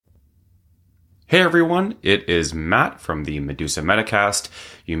Hey everyone, it is Matt from the Medusa Metacast.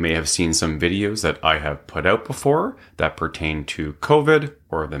 You may have seen some videos that I have put out before that pertain to COVID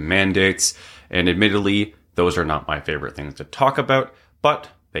or the mandates, and admittedly, those are not my favorite things to talk about,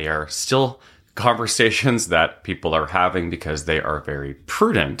 but they are still conversations that people are having because they are very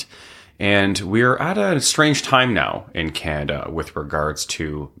prudent. And we're at a strange time now in Canada with regards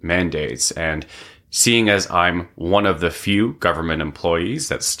to mandates, and seeing as I'm one of the few government employees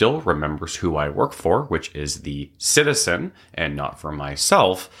that still remembers who I work for, which is the citizen and not for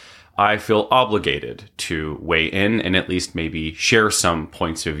myself, I feel obligated to weigh in and at least maybe share some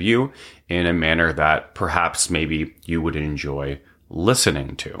points of view in a manner that perhaps maybe you would enjoy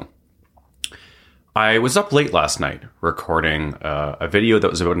listening to. I was up late last night recording a video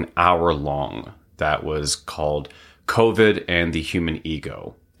that was about an hour long that was called COVID and the Human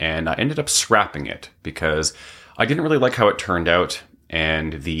Ego. And I ended up scrapping it because I didn't really like how it turned out.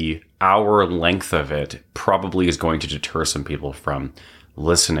 And the hour length of it probably is going to deter some people from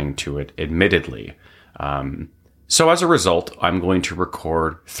listening to it, admittedly. So as a result, I'm going to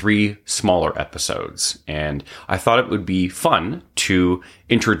record 3 smaller episodes. And I thought it would be fun to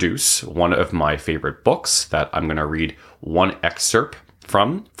introduce one of my favorite books that I'm going to read one excerpt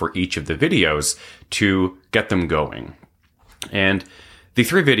from for each of the videos to get them going. And the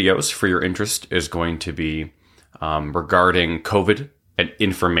 3 videos for your interest is going to be regarding COVID and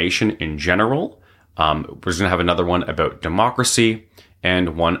information in general. We're going to have another one about democracy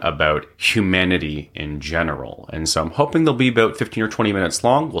and one about humanity in general. And so I'm hoping they'll be about 15 or 20 minutes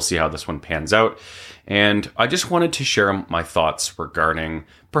long. We'll see how this one pans out. And I just wanted to share my thoughts regarding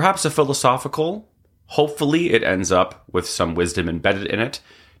perhaps a philosophical, hopefully it ends up with some wisdom embedded in it,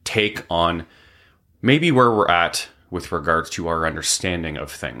 take on maybe where we're at with regards to our understanding of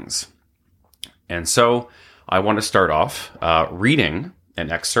things. And so I want to start off reading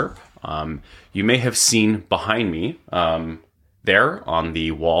an excerpt. You may have seen behind me there on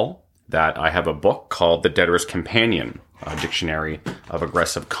the wall that I have a book called The Debtor's Companion, a Dictionary of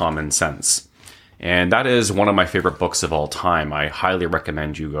Aggressive Common Sense. And that is one of my favorite books of all time. I highly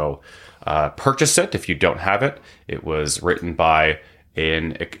recommend you go purchase it if you don't have it. It was written by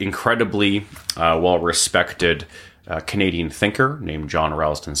an incredibly well-respected Canadian thinker named John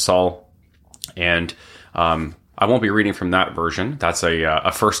Ralston Saul. And I won't be reading from that version. That's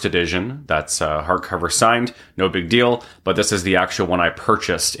a first edition. That's hardcover signed. No big deal. But this is the actual one I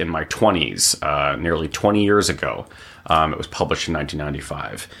purchased in my 20s, nearly 20 years ago. It was published in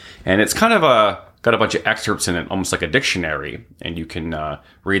 1995. And it's kind of got a bunch of excerpts in it, almost like a dictionary. And you can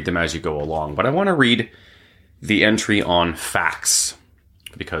read them as you go along. But I want to read the entry on facts,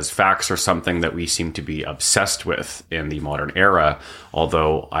 because facts are something that we seem to be obsessed with in the modern era,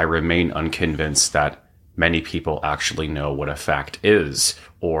 although I remain unconvinced that many people actually know what a fact is,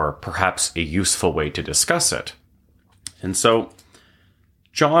 or perhaps a useful way to discuss it. And so,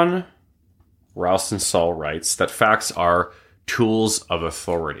 John Ralston Saul writes that facts are tools of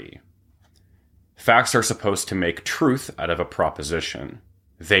authority. Facts are supposed to make truth out of a proposition.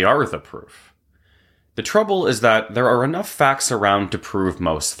 They are the proof. The trouble is that there are enough facts around to prove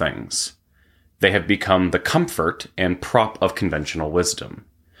most things. They have become the comfort and prop of conventional wisdom,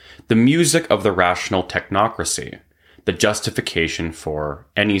 the music of the rational technocracy, the justification for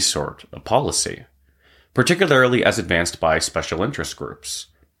any sort of policy, particularly as advanced by special interest groups,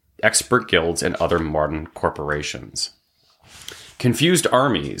 expert guilds, and other modern corporations. Confused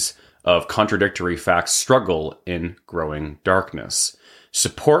armies of contradictory facts struggle in growing darkness.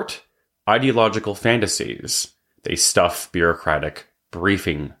 Support ideological fantasies. They stuff bureaucratic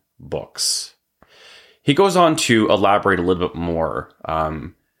briefing books. He goes on to elaborate a little bit more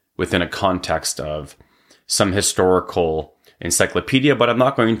within a context of some historical encyclopedia, but I'm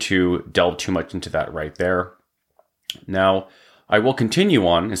not going to delve too much into that right there. Now, I will continue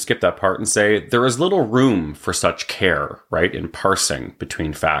on and skip that part and say there is little room for such care, right, in parsing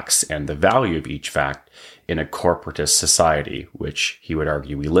between facts and the value of each fact in a corporatist society, which he would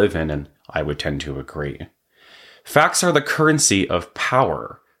argue we live in, and I would tend to agree. Facts are the currency of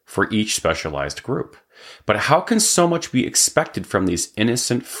power for each specialized group. But how can so much be expected from these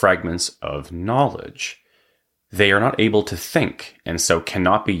innocent fragments of knowledge? They are not able to think, and so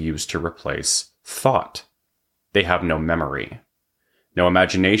cannot be used to replace thought. They have no memory, no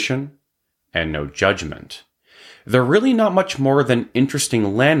imagination, and no judgment. They're really not much more than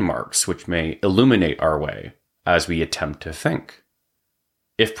interesting landmarks which may illuminate our way as we attempt to think.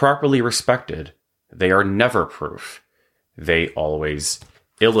 If properly respected, they are never proof. They always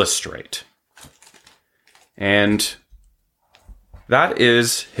illustrate. And that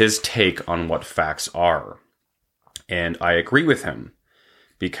is his take on what facts are. And I agree with him.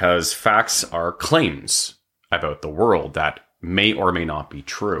 because facts are claims about the world that may or may not be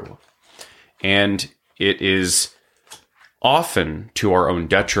true. And it is often to our own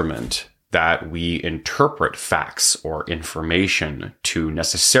detriment that we interpret facts or information to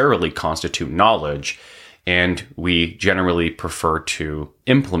necessarily constitute knowledge, and we generally prefer to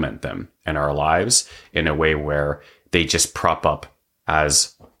implement them in our lives in a way where they just prop up,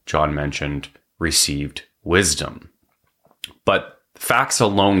 as John mentioned, received wisdom. But facts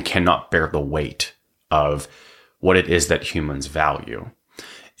alone cannot bear the weight of what it is that humans value.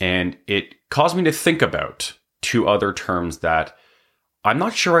 And it caused me to think about two other terms that I'm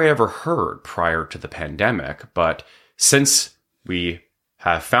not sure I ever heard prior to the pandemic, but since we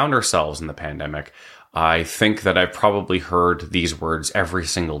have found ourselves in the pandemic, I think that I've probably heard these words every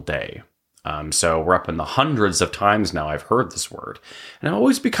single day. So we're up in the hundreds of times now I've heard this word. And I've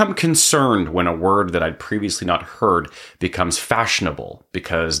always become concerned when a word that I'd previously not heard becomes fashionable,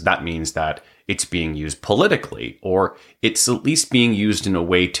 because that means that it's being used politically, or it's at least being used in a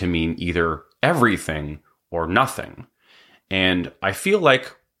way to mean either everything or nothing. And I feel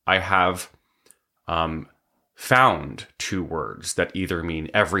like I have found two words that either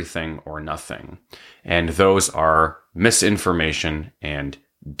mean everything or nothing. And those are misinformation and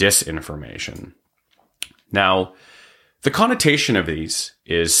disinformation. Now, the connotation of these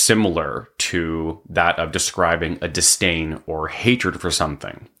is similar to that of describing a disdain or hatred for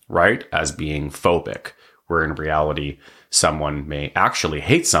something, right? As being phobic, where in reality, someone may actually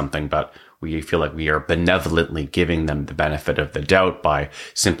hate something, but we feel like we are benevolently giving them the benefit of the doubt by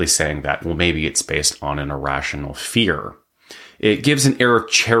simply saying that, well, maybe it's based on an irrational fear. It gives an air of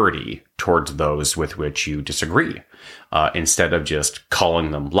charity towards those with which you disagree, instead of just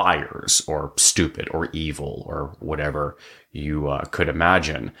calling them liars or stupid or evil or whatever you could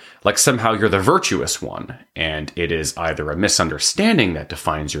imagine. Like somehow you're the virtuous one, and it is either a misunderstanding that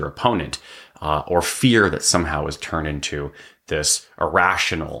defines your opponent, or fear that somehow is turned into this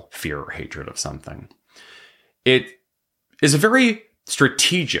irrational fear or hatred of something. It is a very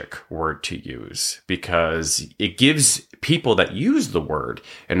strategic word to use because it gives people that use the word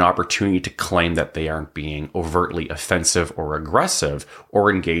an opportunity to claim that they aren't being overtly offensive or aggressive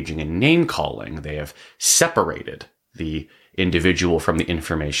or engaging in name calling. They have separated the individual from the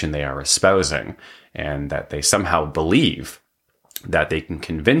information they are espousing, and that they somehow believe that they can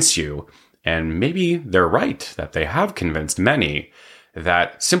convince you, and maybe they're right, that they have convinced many,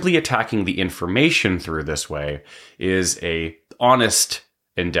 that simply attacking the information through this way is a honest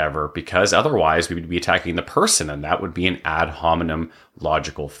endeavor, because otherwise we would be attacking the person, and that would be an ad hominem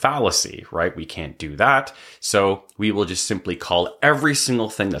logical fallacy, right? We can't do that. So we will just simply call every single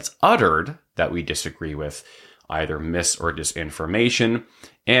thing that's uttered that we disagree with either mis or disinformation,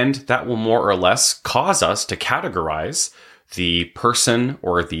 and that will more or less cause us to categorize the person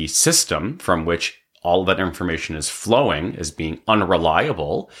or the system from which all of that information is flowing as being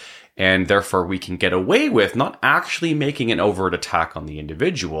unreliable. And therefore we can get away with not actually making an overt attack on the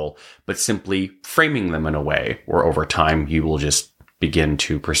individual, but simply framing them in a way where over time you will just begin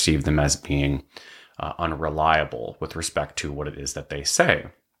to perceive them as being unreliable with respect to what it is that they say.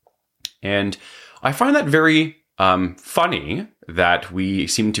 And I find that very funny that we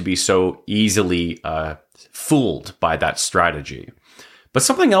seem to be so easily fooled by that strategy. But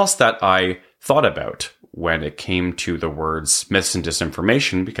something else that I thought about when it came to the words myths and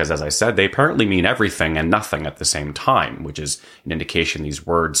disinformation, because as I said, they apparently mean everything and nothing at the same time, which is an indication these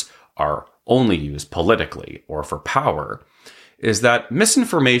words are only used politically or for power, is that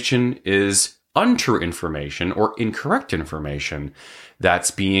misinformation is untrue information or incorrect information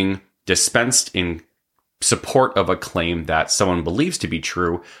that's being dispensed in support of a claim that someone believes to be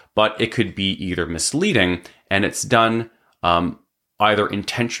true, but it could be either misleading, and it's done either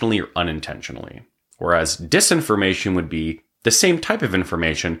intentionally or unintentionally. Whereas disinformation would be the same type of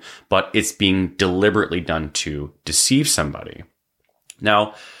information, but it's being deliberately done to deceive somebody.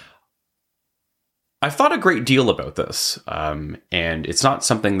 Now, I've thought a great deal about this, and it's not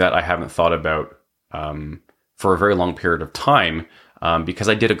something that I haven't thought about for a very long period of time, because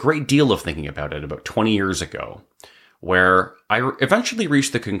I did a great deal of thinking about it about 20 years ago, where I eventually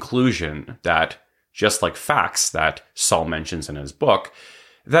reached the conclusion that, just like facts that Saul mentions in his book,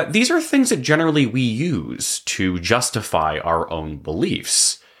 that these are things that generally we use to justify our own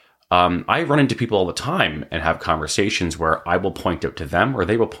beliefs. I run into people all the time and have conversations where I will point out to them, or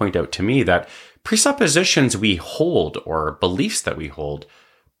they will point out to me, that presuppositions we hold or beliefs that we hold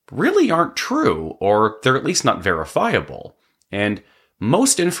really aren't true, or they're at least not verifiable. And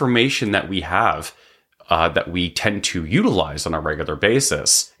most information that we have that we tend to utilize on a regular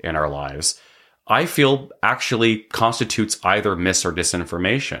basis in our lives I feel actually constitutes either mis or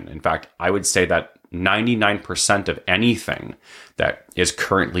disinformation. In fact, I would say that 99% of anything that is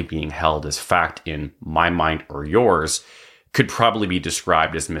currently being held as fact in my mind or yours could probably be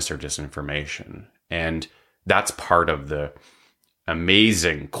described as mis or disinformation. And that's part of the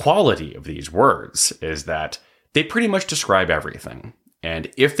amazing quality of these words, is that they pretty much describe everything. And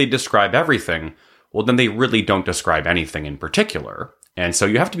if they describe everything, well, then they really don't describe anything in particular. And so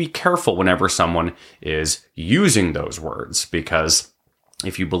you have to be careful whenever someone is using those words, because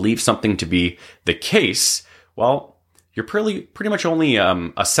if you believe something to be the case, well, you're pretty much only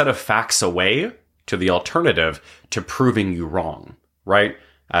a set of facts away to the alternative to proving you wrong, right?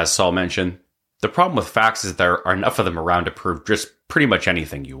 As Saul mentioned, the problem with facts is there are enough of them around to prove just pretty much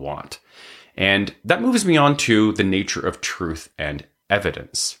anything you want. And that moves me on to the nature of truth and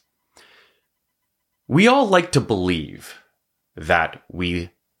evidence. We all like to believe that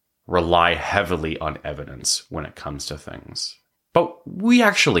we rely heavily on evidence when it comes to things. But we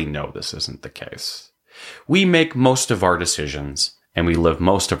actually know this isn't the case. We make most of our decisions and we live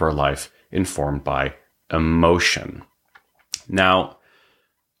most of our life informed by emotion. Now,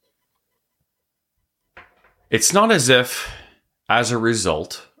 it's not as if, as a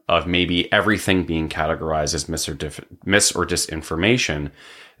result of maybe everything being categorized as mis or disinformation,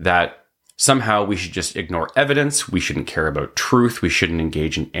 that somehow we should just ignore evidence, we shouldn't care about truth, we shouldn't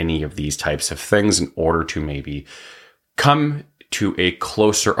engage in any of these types of things in order to maybe come to a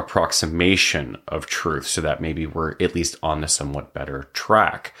closer approximation of truth so that maybe we're at least on a somewhat better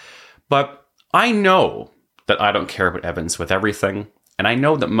track. But I know that I don't care about evidence with everything, and I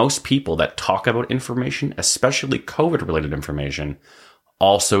know that most people that talk about information, especially COVID-related information,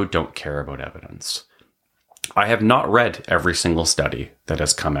 also don't care about evidence. I have not read every single study that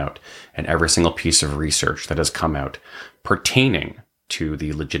has come out and every single piece of research that has come out pertaining to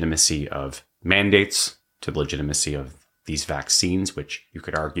the legitimacy of mandates, to the legitimacy of these vaccines, which you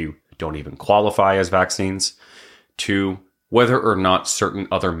could argue don't even qualify as vaccines, to whether or not certain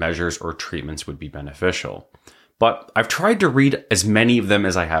other measures or treatments would be beneficial. But I've tried to read as many of them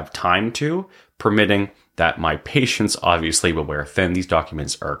as I have time to, permitting that my patience obviously will wear thin. These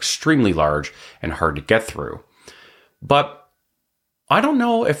documents are extremely large and hard to get through. But I don't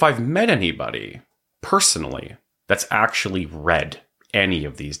know if I've met anybody personally that's actually read any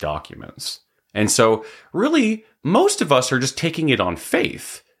of these documents. And so really, most of us are just taking it on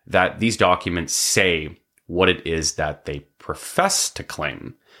faith that these documents say what it is that they profess to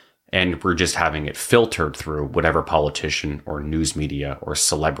claim. And we're just having it filtered through whatever politician or news media or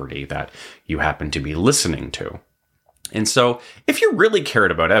celebrity that you happen to be listening to. And so if you really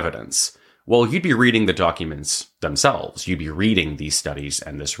cared about evidence, well, you'd be reading the documents themselves. You'd be reading these studies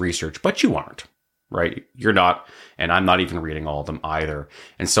and this research, but you aren't, right? You're not, and I'm not even reading all of them either.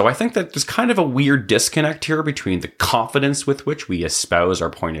 And so I think that there's kind of a weird disconnect here between the confidence with which we espouse our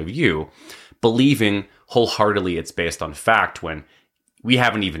point of view, believing wholeheartedly it's based on fact when we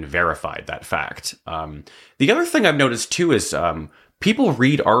haven't even verified that fact. The other thing I've noticed too is people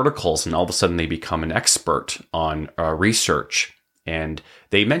read articles and all of a sudden they become an expert on research. And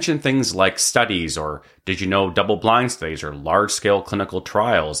they mention things like studies, or did you know double-blind studies, or large-scale clinical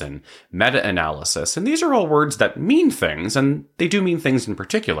trials and meta-analysis. And these are all words that mean things, and they do mean things in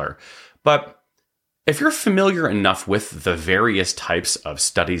particular. But if you're familiar enough with the various types of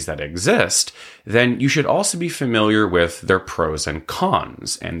studies that exist, then you should also be familiar with their pros and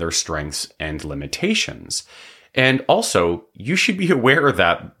cons and their strengths and limitations. And also, you should be aware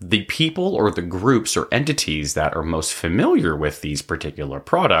that the people or the groups or entities that are most familiar with these particular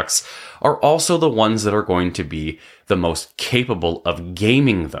products are also the ones that are going to be the most capable of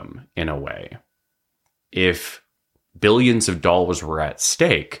gaming them in a way. If billions of dollars were at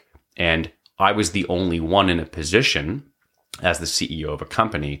stake and I was the only one in a position as the CEO of a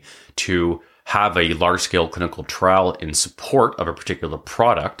company to have a large-scale clinical trial in support of a particular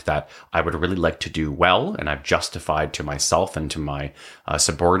product that I would really like to do well, and I've justified to myself and to my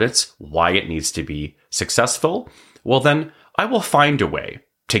subordinates why it needs to be successful, well then I will find a way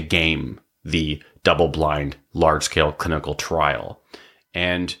to game the double-blind large-scale clinical trial.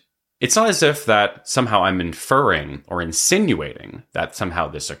 And it's not as if that somehow I'm inferring or insinuating that somehow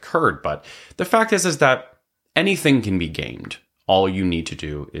this occurred, but the fact is that anything can be gamed. All you need to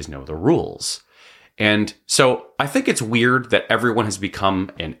do is know the rules. And so I think it's weird that everyone has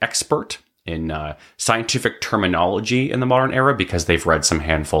become an expert in scientific terminology in the modern era because they've read some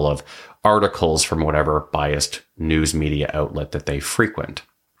handful of articles from whatever biased news media outlet that they frequent.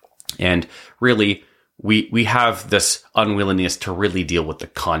 And really, we have this unwillingness to really deal with the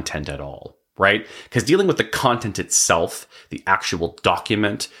content at all. right? Because dealing with the content itself, the actual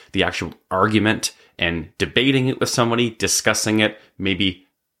document, the actual argument, and debating it with somebody, discussing it, maybe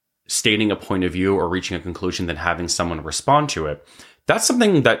stating a point of view or reaching a conclusion, then having someone respond to it, that's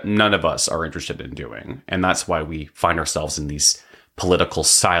something that none of us are interested in doing. And that's why we find ourselves in these political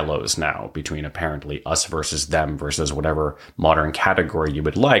silos now between apparently us versus them versus whatever modern category you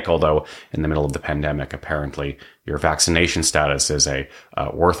would like. Although in the middle of the pandemic, apparently your vaccination status is a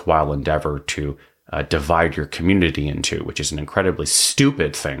worthwhile endeavor to divide your community into, which is an incredibly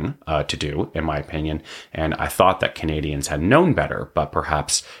stupid thing to do, in my opinion. And I thought that Canadians had known better, but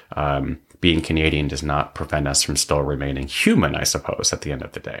perhaps being Canadian does not prevent us from still remaining human, I suppose, at the end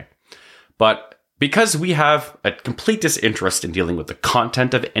of the day. But because we have a complete disinterest in dealing with the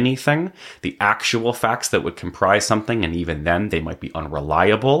content of anything, the actual facts that would comprise something, and even then they might be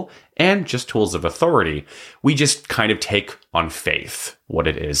unreliable and just tools of authority, we just kind of take on faith what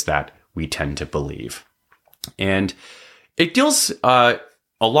it is that we tend to believe. And it deals a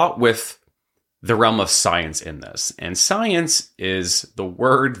lot with the realm of science in this. And science is the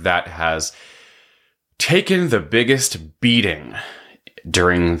word that has taken the biggest beating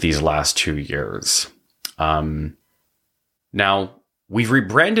during these last 2 years. Now, we've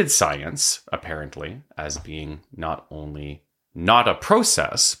rebranded science, apparently, as being not only not a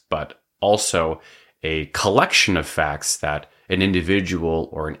process, but also a collection of facts that an individual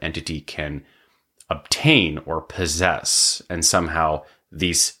or an entity can obtain or possess. And somehow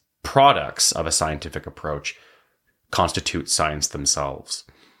these products of a scientific approach constitute science themselves.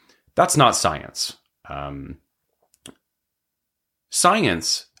 That's not science.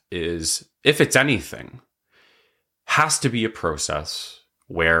 Science is, if it's anything, has to be a process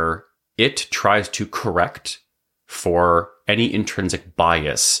where it tries to correct for any intrinsic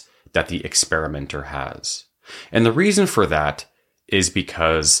bias that the experimenter has. And the reason for that is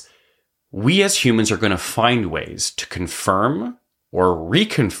because we as humans are going to find ways to confirm or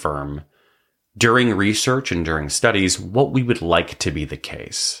reconfirm during research and during studies what we would like to be the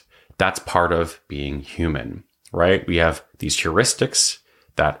case. That's part of being human, right? We have these heuristics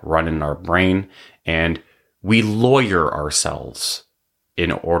that run in our brain, and we lawyer ourselves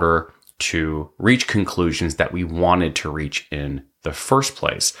in order to reach conclusions that we wanted to reach in the first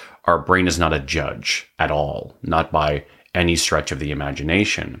place. Our brain is not a judge at all, not by any stretch of the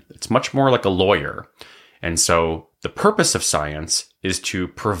imagination. It's much more like a lawyer. And so the purpose of science is to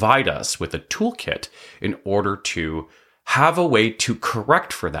provide us with a toolkit in order to have a way to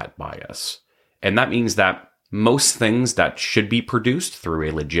correct for that bias. And that means that most things that should be produced through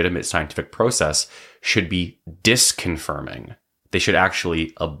a legitimate scientific process should be disconfirming. They should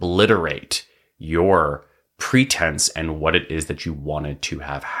actually obliterate your pretense and what it is that you wanted to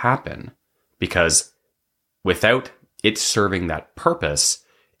have happen. Because without it serving that purpose,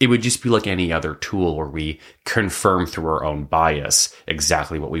 it would just be like any other tool where we confirm through our own bias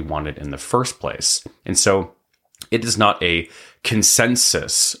exactly what we wanted in the first place. And so it is not a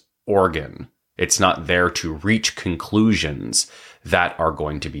consensus organ. It's not there to reach conclusions that are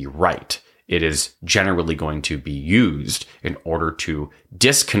going to be right. It is generally going to be used in order to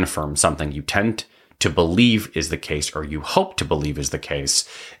disconfirm something you tend to believe is the case or you hope to believe is the case.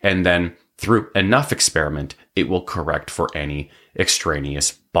 And then through enough experiment, it will correct for any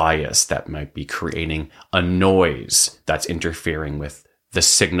extraneous bias that might be creating a noise that's interfering with the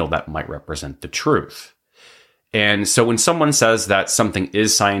signal that might represent the truth. And so when someone says that something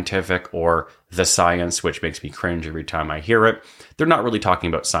is scientific or the science, which makes me cringe every time I hear it, they're not really talking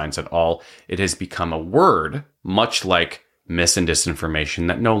about science at all. It has become a word, much like mis and disinformation,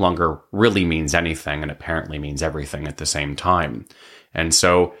 that no longer really means anything and apparently means everything at the same time. And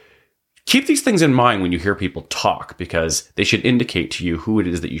so keep these things in mind when you hear people talk, because they should indicate to you who it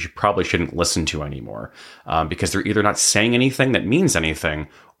is that you probably shouldn't listen to anymore, because they're either not saying anything that means anything,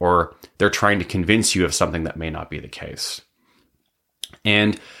 or they're trying to convince you of something that may not be the case.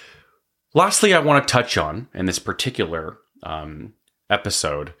 And lastly, I want to touch on, in this particular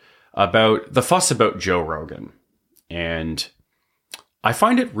episode, about the fuss about Joe Rogan. And I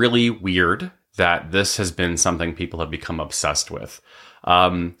find it really weird that this has been something people have become obsessed with.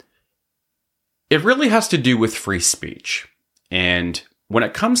 It really has to do with free speech. And when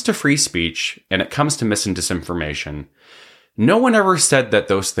it comes to free speech and it comes to mis and disinformation, no one ever said that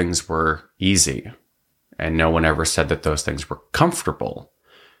those things were easy. And no one ever said that those things were comfortable.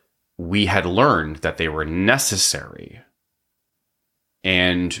 We had learned that they were necessary.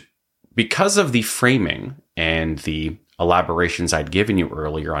 And because of the framing and the elaborations I'd given you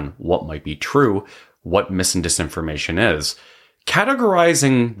earlier on what might be true, what mis and disinformation is,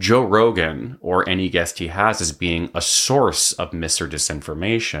 categorizing Joe Rogan or any guest he has as being a source of mis or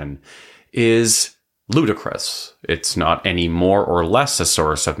disinformation is ludicrous. It's not any more or less a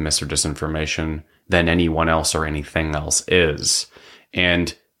source of mis or disinformation than anyone else or anything else is.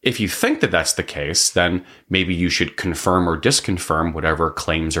 And if you think that that's the case, then maybe you should confirm or disconfirm whatever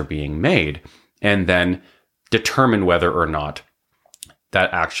claims are being made, and then determine whether or not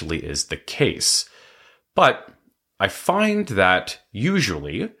that actually is the case. But I find that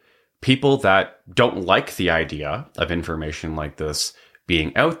usually people that don't like the idea of information like this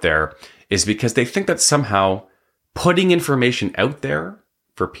being out there is because they think that somehow putting information out there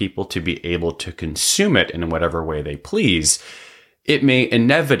for people to be able to consume it in whatever way they please, it may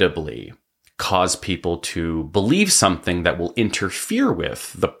inevitably cause people to believe something that will interfere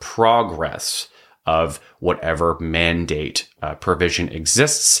with the progress of whatever mandate provision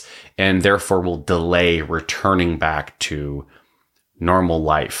exists, and therefore will delay returning back to normal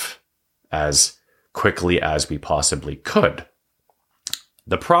life as quickly as we possibly could.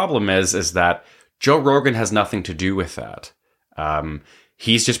 The problem is that Joe Rogan has nothing to do with that.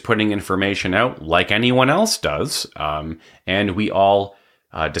 He's just putting information out like anyone else does, and we all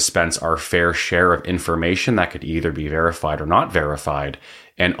dispense our fair share of information that could either be verified or not verified.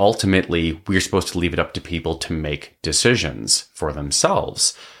 And ultimately, we're supposed to leave it up to people to make decisions for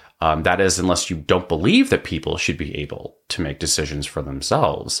themselves. That is, unless you don't believe that people should be able to make decisions for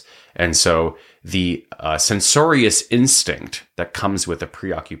themselves. And so the censorious instinct that comes with the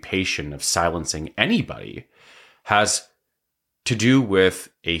preoccupation of silencing anybody has to do with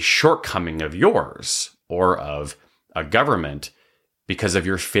a shortcoming of yours or of a government because of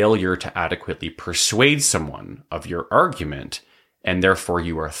your failure to adequately persuade someone of your argument, and therefore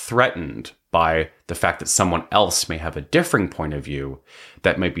you are threatened by the fact that someone else may have a differing point of view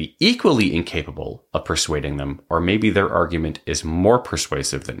that might be equally incapable of persuading them, or maybe their argument is more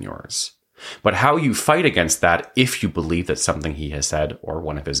persuasive than yours. But how you fight against that, if you believe that something he has said or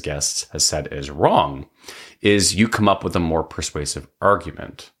one of his guests has said is wrong, is you come up with a more persuasive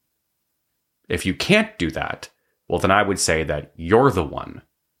argument. If you can't do that, well, then I would say that you're the one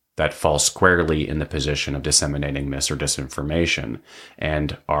that falls squarely in the position of disseminating mis or disinformation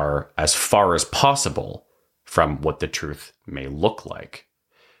and are as far as possible from what the truth may look like.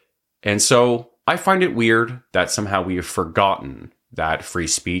 And so I find it weird that somehow we have forgotten that free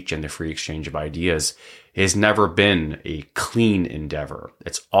speech and the free exchange of ideas has never been a clean endeavor.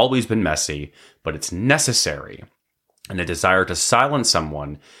 It's always been messy, but it's necessary. And a desire to silence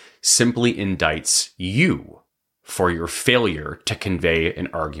someone simply indicts you for your failure to convey an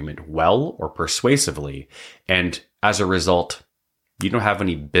argument well or persuasively. And as a result, you don't have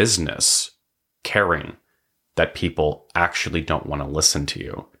any business caring that people actually don't want to listen to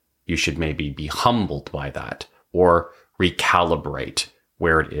you. You should maybe be humbled by that or recalibrate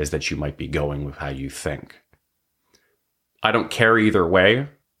where it is that you might be going with how you think. I don't care either way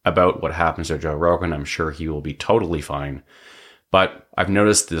about what happens to Joe Rogan. I'm sure he will be totally fine. But I've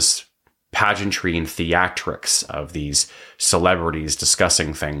noticed this pageantry and theatrics of these celebrities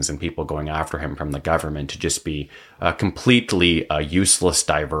discussing things and people going after him from the government to just be a completely useless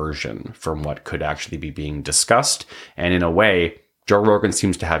diversion from what could actually be being discussed. And in a way, Joe Rogan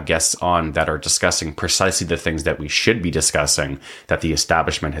seems to have guests on that are discussing precisely the things that we should be discussing that the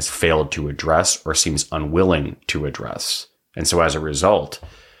establishment has failed to address or seems unwilling to address. And so as a result,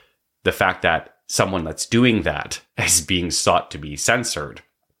 the fact that someone that's doing that is being sought to be censored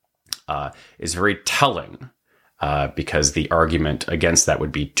is very telling, because the argument against that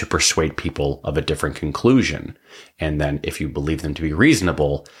would be to persuade people of a different conclusion. And then if you believe them to be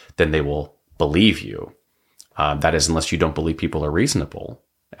reasonable, then they will believe you. That is, unless you don't believe people are reasonable.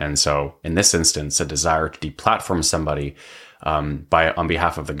 And so in this instance, a desire to deplatform somebody on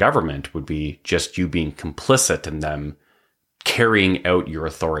behalf of the government would be just you being complicit in them carrying out your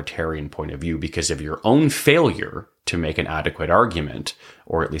authoritarian point of view because of your own failure to make an adequate argument,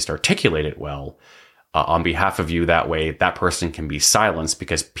 or at least articulate it well, on behalf of you. That way, that person can be silenced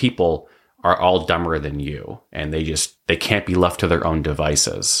because people are all dumber than you and they can't be left to their own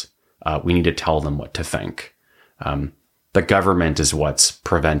devices. We need to tell them what to think. The government is what's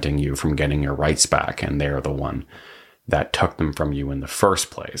preventing you from getting your rights back, and they're the one that took them from you in the first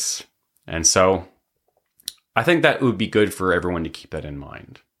place. And so I think that it would be good for everyone to keep that in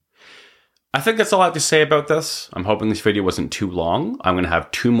mind. I think that's all I have to say about this. I'm hoping this video wasn't too long. I'm going to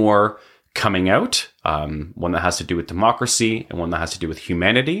have 2 more coming out, one that has to do with democracy and one that has to do with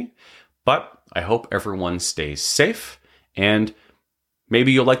humanity. But I hope everyone stays safe, and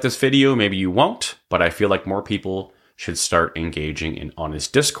maybe you'll like this video, maybe you won't, but I feel like more people should start engaging in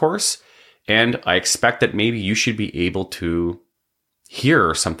honest discourse. And I expect that maybe you should be able to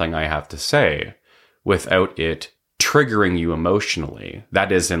hear something I have to say without it triggering you emotionally.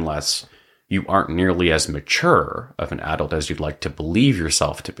 That is, unless you aren't nearly as mature of an adult as you'd like to believe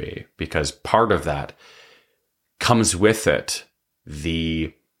yourself to be, because part of that comes with it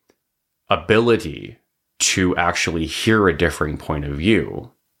the ability to actually hear a differing point of view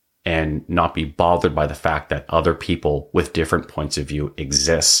and not be bothered by the fact that other people with different points of view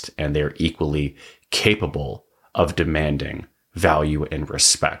exist and they're equally capable of demanding value and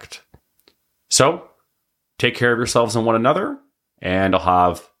respect. So take care of yourselves and one another, and I'll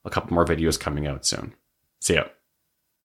have a couple more videos coming out soon. See ya.